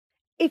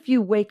If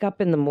you wake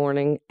up in the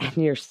morning and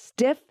you're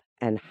stiff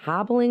and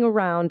hobbling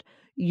around,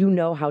 you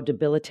know how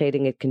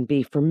debilitating it can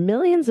be. For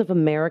millions of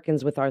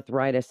Americans with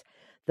arthritis,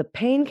 the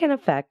pain can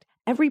affect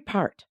every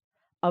part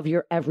of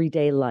your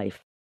everyday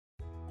life.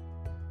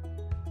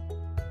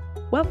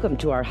 Welcome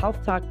to our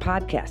Health Talk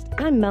podcast.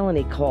 I'm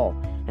Melanie Cole,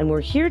 and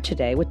we're here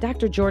today with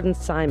Dr. Jordan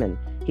Simon.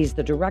 He's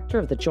the director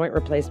of the Joint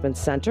Replacement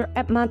Center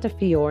at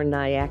Montefiore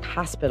Nyack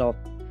Hospital.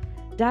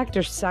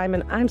 Dr.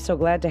 Simon, I'm so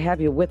glad to have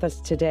you with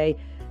us today.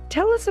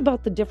 Tell us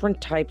about the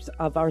different types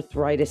of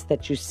arthritis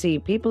that you see.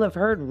 People have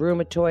heard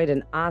rheumatoid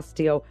and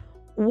osteo.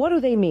 What do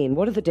they mean?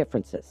 What are the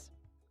differences?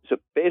 So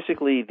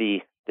basically,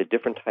 the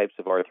different types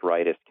of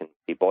arthritis can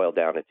be boiled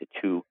down into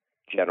two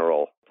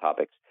general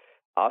topics.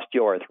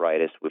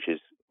 Osteoarthritis, which is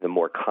the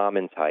more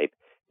common type,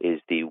 is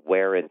the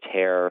wear and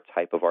tear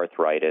type of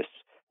arthritis,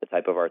 the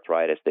type of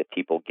arthritis that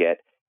people get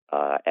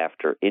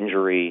after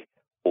injury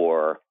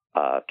or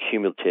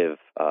cumulative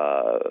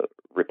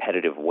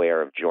repetitive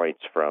wear of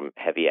joints from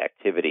heavy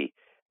activity,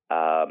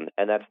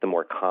 and that's the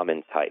more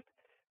common type.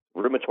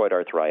 Rheumatoid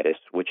arthritis,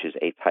 which is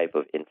a type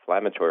of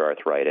inflammatory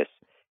arthritis,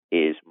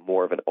 is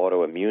more of an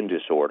autoimmune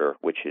disorder,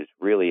 which is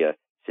really a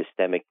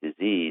systemic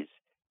disease,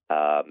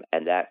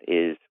 and that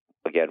is,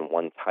 again,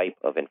 one type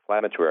of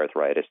inflammatory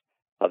arthritis.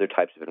 Other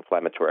types of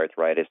inflammatory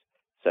arthritis,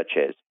 such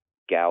as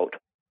gout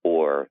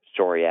or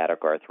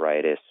psoriatic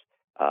arthritis,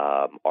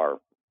 are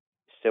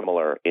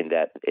similar in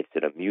that it's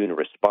an immune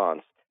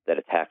response that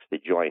attacks the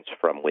joints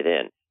from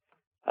within.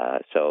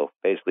 So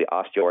basically,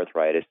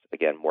 osteoarthritis,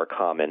 again, more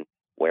common,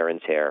 wear and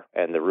tear,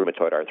 and the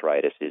rheumatoid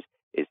arthritis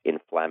is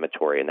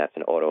inflammatory, and that's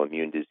an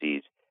autoimmune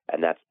disease,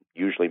 and that's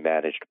usually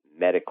managed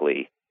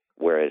medically,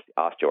 whereas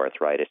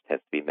osteoarthritis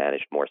tends to be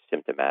managed more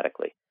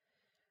symptomatically.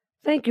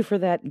 Thank you for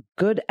that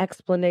good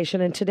explanation.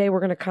 And today we're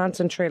going to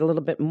concentrate a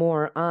little bit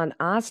more on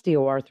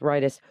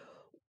osteoarthritis.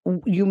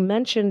 You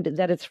mentioned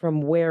that it's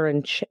from wear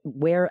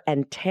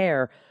and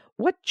tear.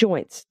 What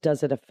joints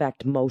does it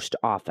affect most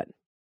often?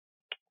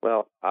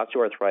 Well,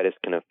 osteoarthritis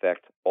can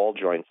affect all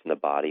joints in the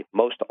body.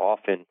 Most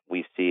often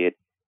we see it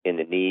in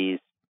the knees,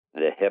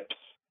 the hips,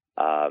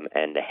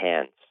 and the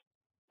hands.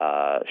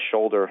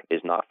 Shoulder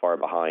is not far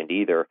behind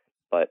either,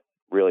 but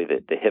really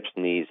the hips,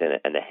 knees,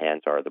 and the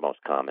hands are the most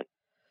common.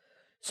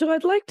 So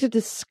I'd like to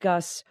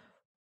discuss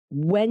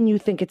when you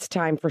think it's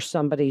time for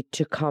somebody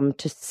to come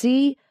to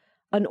see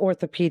an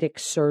orthopedic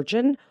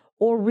surgeon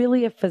or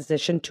really a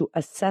physician to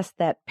assess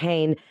that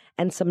pain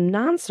and some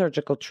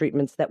non-surgical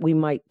treatments that we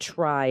might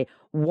try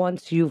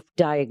once you've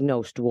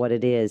diagnosed what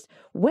it is.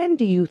 When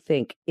do you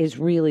think is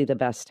really the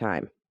best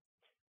time?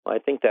 Well, I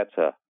think that's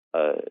a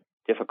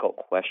difficult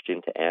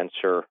question to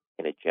answer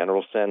in a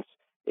general sense.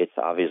 It's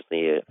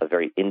obviously a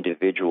very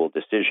individual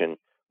decision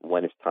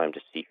when it's time to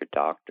see your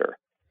doctor.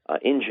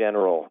 In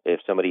general,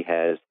 if somebody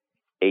has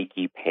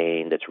achy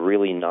pain that's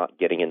really not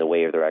getting in the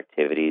way of their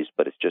activities,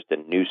 but it's just a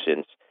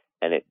nuisance,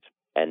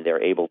 and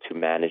they're able to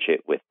manage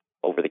it with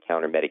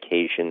over-the-counter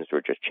medications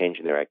or just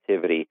changing their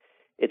activity,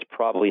 it's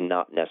probably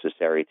not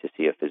necessary to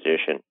see a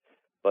physician.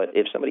 But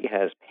if somebody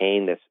has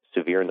pain that's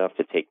severe enough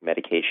to take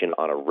medication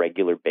on a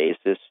regular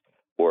basis,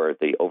 or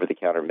the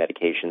over-the-counter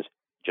medications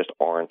just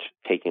aren't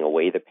taking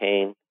away the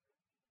pain,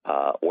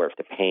 or if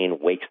the pain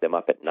wakes them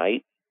up at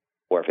night,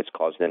 or if it's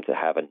causing them to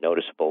have a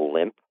noticeable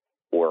limp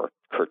or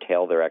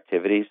curtail their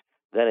activities,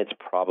 then it's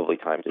probably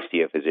time to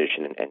see a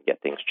physician and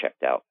get things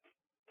checked out.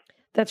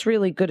 That's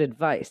really good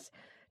advice,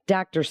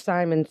 Dr.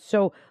 Simon.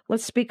 So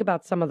let's speak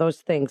about some of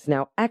those things.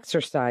 Now,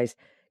 exercise.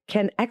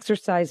 Can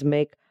exercise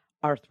make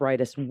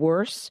arthritis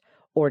worse,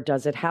 or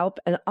does it help?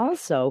 And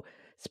also,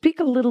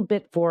 speak a little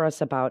bit for us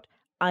about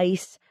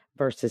ice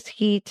versus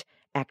heat,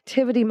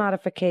 activity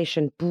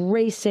modification,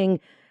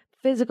 bracing,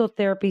 physical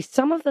therapy,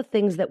 some of the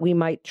things that we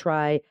might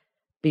try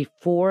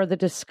before the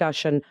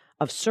discussion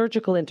of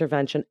surgical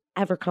intervention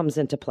ever comes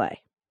into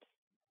play.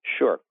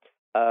 Sure.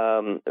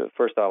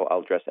 First, I'll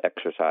address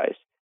exercise.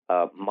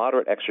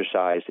 Moderate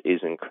exercise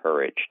is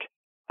encouraged.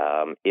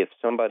 If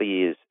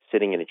somebody is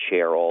sitting in a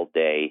chair all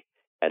day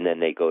and then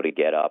they go to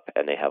get up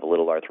and they have a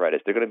little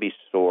arthritis, they're going to be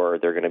sore,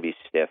 they're going to be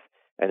stiff,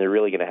 and they're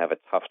really going to have a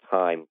tough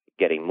time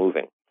getting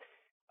moving.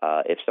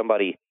 If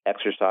somebody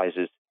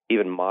exercises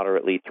even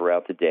moderately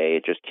throughout the day,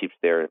 it just keeps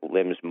their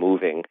limbs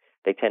moving,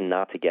 they tend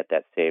not to get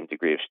that same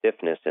degree of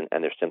stiffness,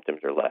 and their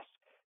symptoms are less.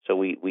 So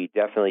we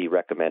definitely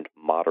recommend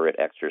moderate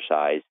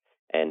exercise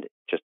and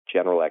just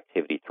general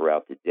activity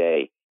throughout the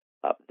day.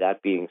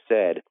 That being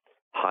said,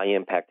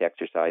 high-impact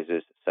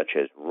exercises such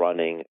as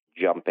running,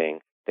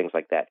 jumping, things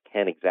like that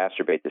can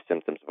exacerbate the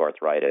symptoms of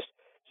arthritis.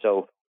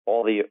 So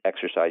all the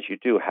exercise you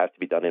do has to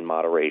be done in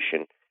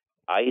moderation.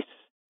 Ice,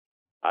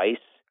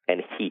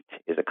 and heat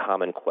is a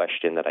common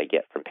question that I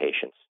get from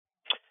patients.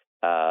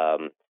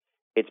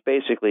 It's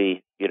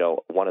basically,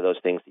 one of those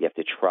things that you have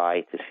to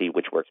try to see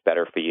which works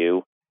better for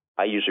you.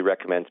 I usually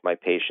recommend to my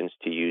patients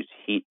to use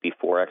heat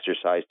before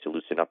exercise to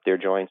loosen up their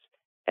joints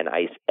and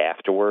ice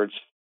afterwards.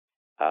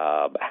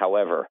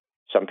 However,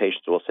 some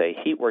patients will say,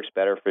 heat works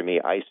better for me,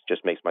 ice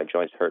just makes my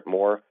joints hurt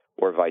more,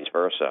 or vice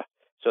versa.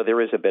 So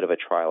there is a bit of a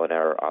trial and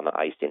error on the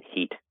ice and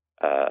heat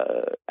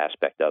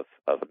aspect of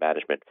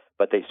management,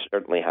 but they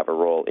certainly have a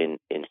role in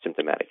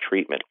symptomatic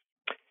treatment.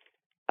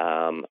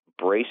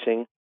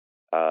 Bracing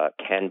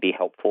can be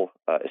helpful,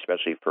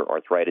 especially for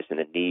arthritis in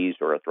the knees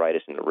or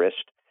arthritis in the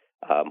wrist,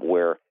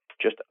 where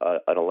just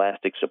an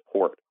elastic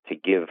support to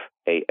give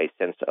a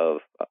sense of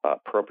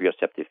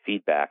proprioceptive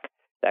feedback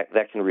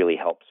that can really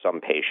help some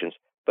patients.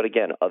 But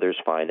again, others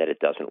find that it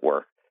doesn't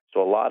work.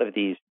 So a lot of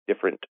these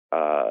different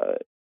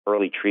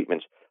early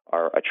treatments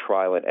are a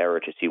trial and error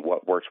to see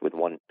what works with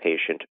one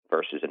patient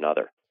versus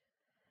another.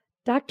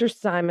 Dr.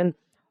 Simon,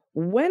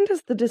 when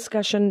does the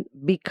discussion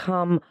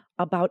become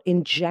about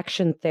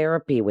injection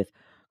therapy with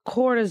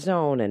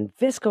cortisone and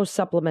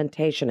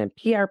viscosupplementation and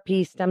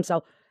PRP stem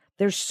cell?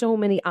 There's so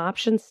many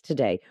options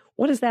today.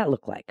 What does that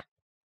look like?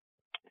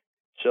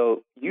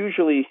 So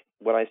usually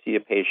when I see a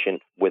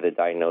patient with a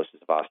diagnosis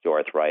of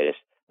osteoarthritis,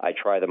 I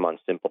try them on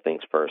simple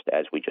things first,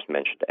 as we just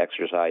mentioned: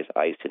 exercise,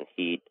 ice and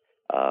heat,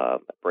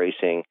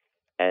 bracing,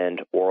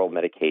 and oral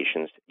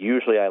medications.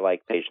 Usually I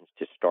like patients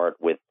to start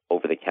with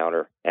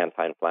over-the-counter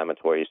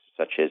anti-inflammatories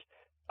such as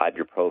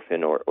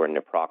ibuprofen or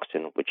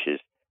naproxen, which is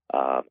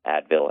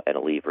Advil and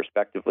Aleve,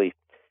 respectively.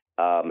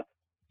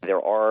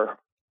 There are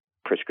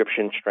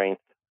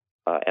prescription-strength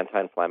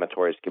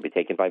anti-inflammatories can be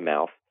taken by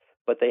mouth,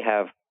 but they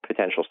have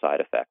potential side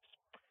effects.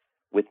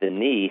 With the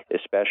knee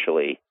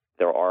especially,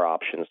 there are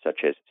options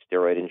such as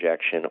steroid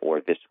injection or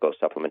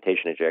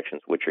viscosupplementation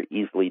injections, which are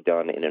easily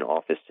done in an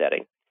office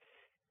setting.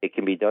 It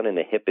can be done in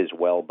the hip as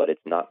well, but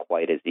it's not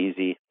quite as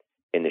easy.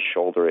 In the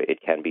shoulder, it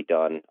can be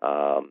done.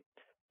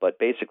 But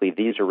basically,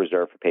 these are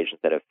reserved for patients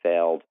that have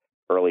failed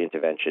early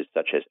interventions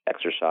such as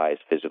exercise,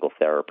 physical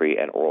therapy,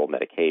 and oral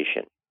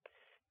medication.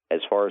 As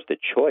far as the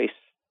choice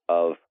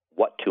of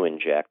what to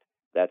inject,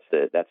 that's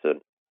a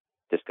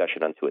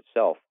discussion unto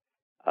itself.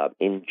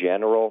 In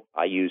general,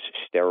 I use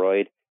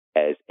steroid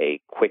as a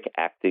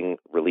quick-acting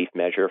relief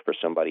measure for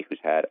somebody who's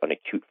had an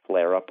acute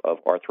flare-up of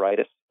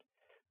arthritis.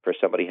 For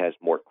somebody who has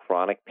more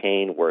chronic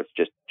pain, where it's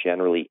just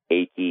generally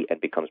achy and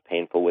becomes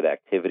painful with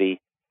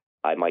activity,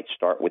 I might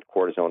start with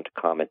cortisone to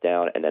calm it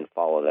down and then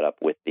follow that up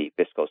with the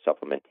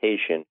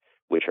viscosupplementation,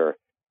 which are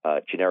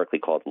generically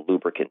called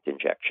lubricant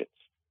injections.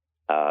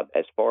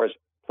 As far as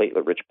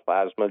platelet-rich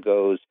plasma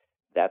goes,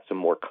 that's a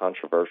more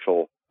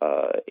controversial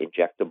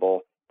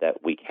injectable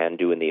that we can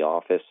do in the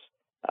office.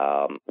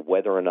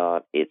 Whether or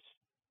not it's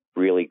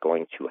really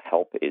going to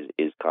help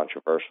is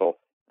controversial.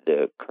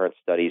 The current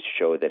studies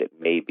show that it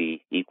may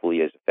be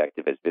equally as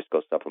effective as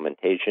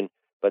viscosupplementation,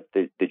 but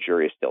the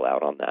jury is still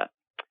out on that.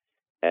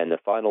 And the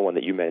final one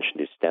that you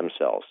mentioned is stem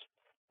cells.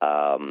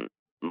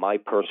 My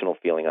personal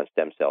feeling on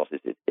stem cells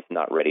is it's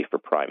not ready for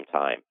prime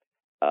time.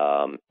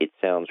 It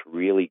sounds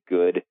really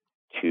good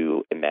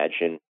to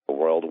imagine a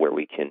world where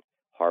we can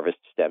harvest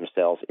stem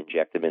cells,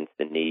 inject them into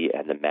the knee,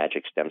 and the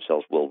magic stem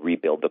cells will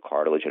rebuild the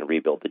cartilage and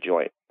rebuild the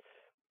joint.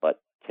 But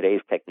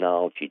today's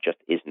technology just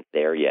isn't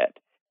there yet,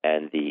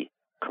 and the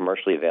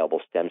commercially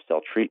available stem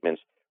cell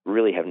treatments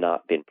really have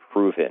not been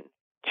proven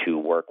to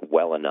work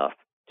well enough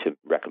to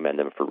recommend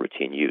them for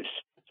routine use.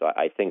 So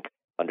I think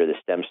under the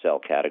stem cell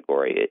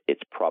category,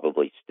 it's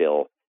probably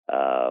still,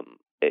 I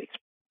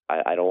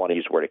don't want to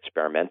use the word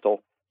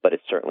experimental, but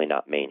it's certainly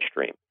not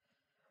mainstream.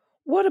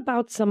 What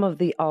about some of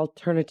the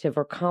alternative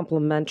or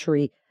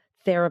complementary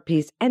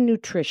therapies and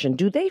nutrition?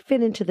 Do they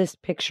fit into this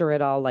picture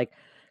at all, like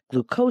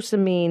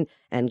glucosamine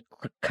and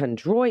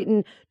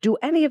chondroitin? Do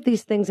any of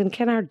these things, and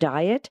can our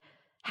diet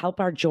help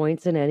our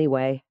joints in any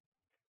way?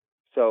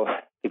 So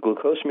the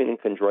glucosamine and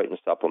chondroitin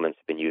supplements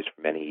have been used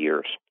for many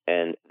years,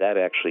 and that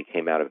actually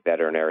came out of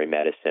veterinary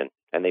medicine.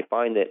 And they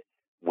find that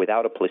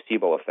without a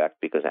placebo effect,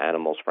 because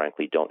animals,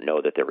 frankly, don't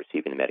know that they're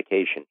receiving the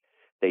medication,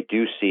 they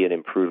do see an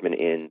improvement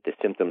in the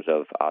symptoms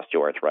of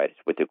osteoarthritis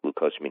with the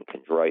glucosamine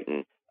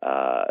chondroitin,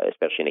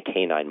 especially in a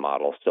canine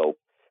model. So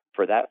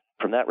from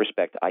that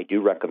respect, I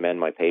do recommend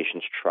my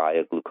patients try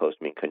a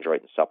glucosamine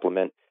chondroitin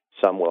supplement.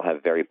 Some will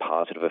have very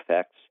positive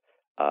effects.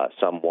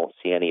 Some won't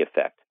see any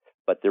effect.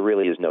 But there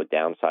really is no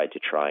downside to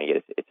trying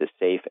it. It's a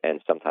safe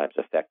and sometimes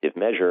effective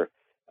measure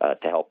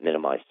to help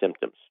minimize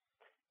symptoms.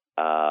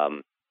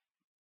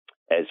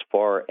 As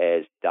far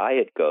as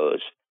diet goes,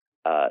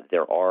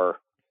 there are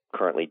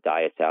currently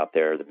diets out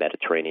there. The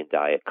Mediterranean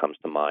diet comes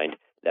to mind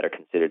that are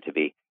considered to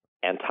be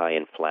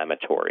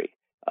anti-inflammatory.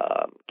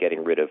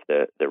 Getting rid of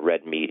the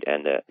red meat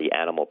and the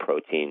animal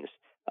proteins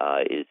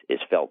is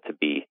felt to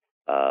be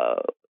a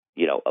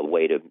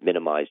way to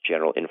minimize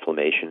general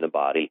inflammation in the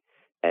body.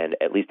 And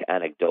at least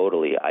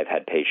anecdotally, I've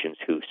had patients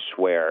who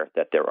swear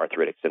that their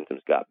arthritic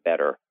symptoms got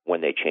better when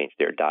they changed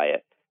their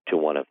diet to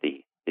one of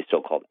the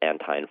so-called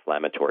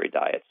anti-inflammatory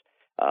diets.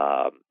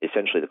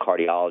 Essentially, the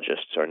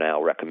cardiologists are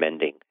now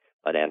recommending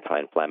an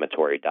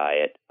anti-inflammatory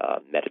diet,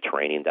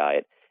 Mediterranean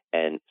diet,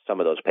 and some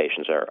of those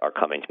patients are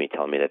coming to me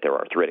telling me that their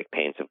arthritic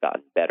pains have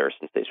gotten better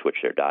since they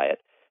switched their diet.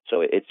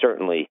 So it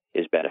certainly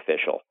is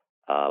beneficial.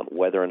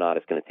 Whether or not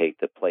it's going to take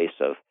the place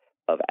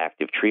of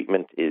active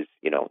treatment is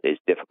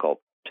difficult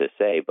to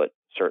say, but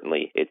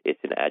certainly it's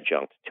an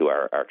adjunct to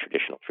our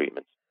traditional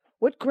treatments.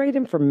 What great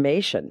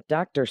information,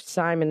 Dr.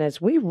 Simon.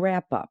 As we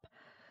wrap up,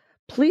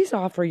 please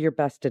offer your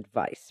best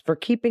advice for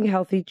keeping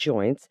healthy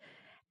joints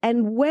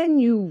and when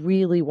you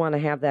really want to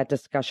have that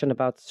discussion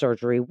about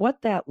surgery,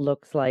 what that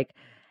looks like,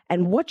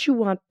 and what you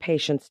want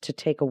patients to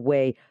take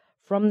away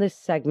from this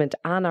segment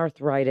on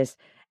arthritis,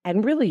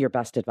 and really your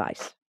best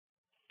advice.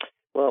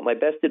 Well, my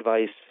best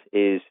advice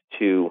is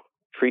to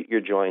treat your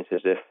joints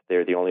as if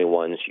they're the only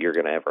ones you're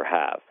going to ever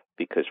have,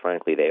 because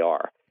frankly they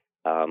are.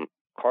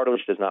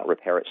 Cartilage does not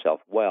repair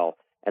itself well,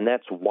 and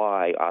that's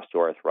why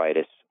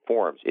osteoarthritis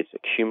forms. It's a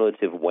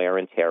cumulative wear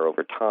and tear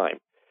over time.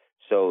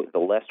 So the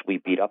less we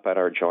beat up at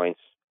our joints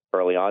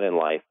early on in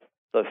life,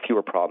 the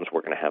fewer problems we're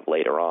going to have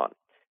later on.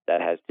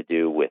 That has to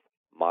do with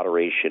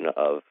moderation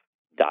of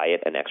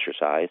diet and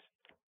exercise,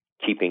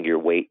 keeping your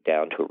weight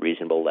down to a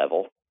reasonable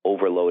level.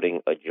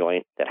 Overloading a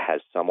joint that has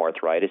some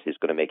arthritis is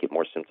going to make it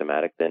more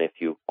symptomatic than if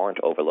you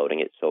aren't overloading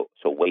it. So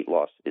weight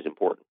loss is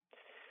important.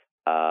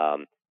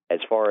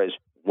 As far as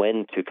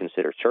when to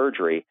consider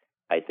surgery,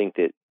 I think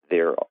that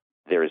there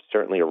is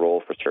certainly a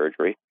role for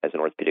surgery. As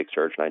an orthopedic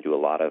surgeon, I do a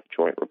lot of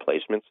joint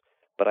replacements,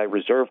 but I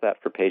reserve that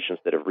for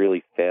patients that have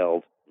really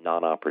failed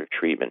non-operative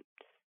treatment.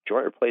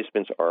 Joint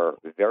replacements are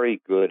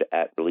very good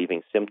at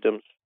relieving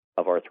symptoms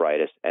of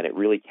arthritis, and it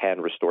really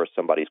can restore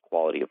somebody's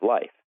quality of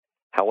life.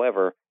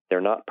 However,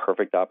 they're not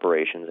perfect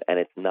operations, and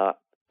it's not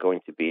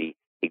going to be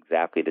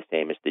exactly the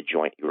same as the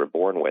joint you were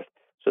born with.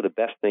 So the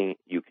best thing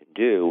you can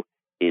do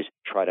is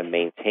try to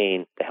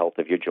maintain the health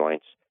of your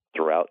joints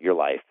throughout your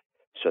life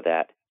so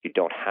that you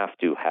don't have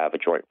to have a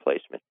joint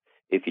replacement.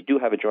 If you do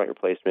have a joint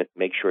replacement,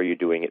 make sure you're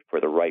doing it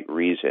for the right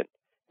reason,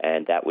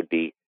 and that would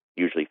be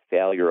usually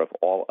failure of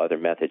all other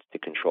methods to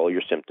control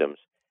your symptoms,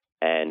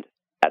 and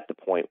at the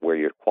point where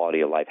your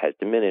quality of life has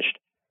diminished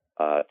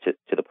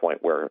to the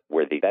point where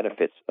the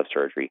benefits of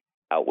surgery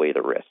outweigh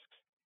the risks.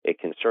 It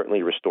can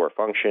certainly restore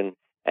function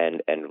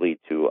and lead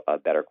to a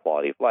better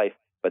quality of life,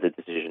 but the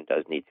decision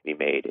does need to be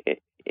made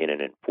in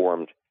an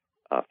informed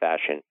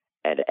fashion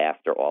and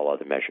after all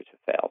other measures have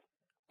failed.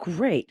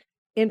 Great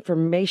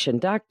information.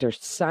 Dr.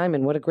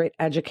 Simon, what a great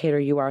educator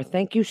you are.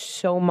 Thank you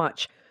so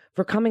much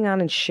for coming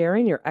on and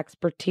sharing your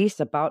expertise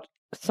about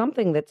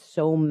something that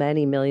so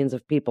many millions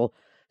of people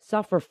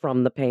suffer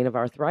from, the pain of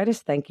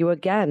arthritis. Thank you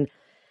again.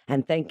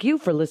 And thank you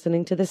for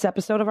listening to this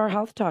episode of our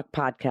Health Talk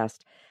podcast.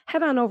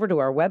 Head on over to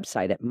our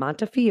website at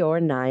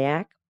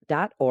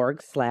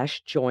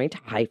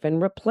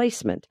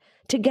montefiore.org/joint-replacement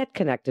to get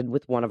connected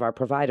with one of our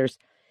providers.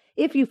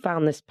 If you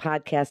found this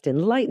podcast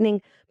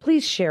enlightening,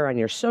 please share on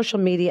your social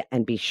media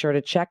and be sure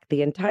to check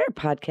the entire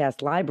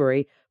podcast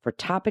library for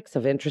topics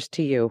of interest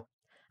to you.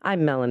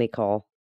 I'm Melanie Cole.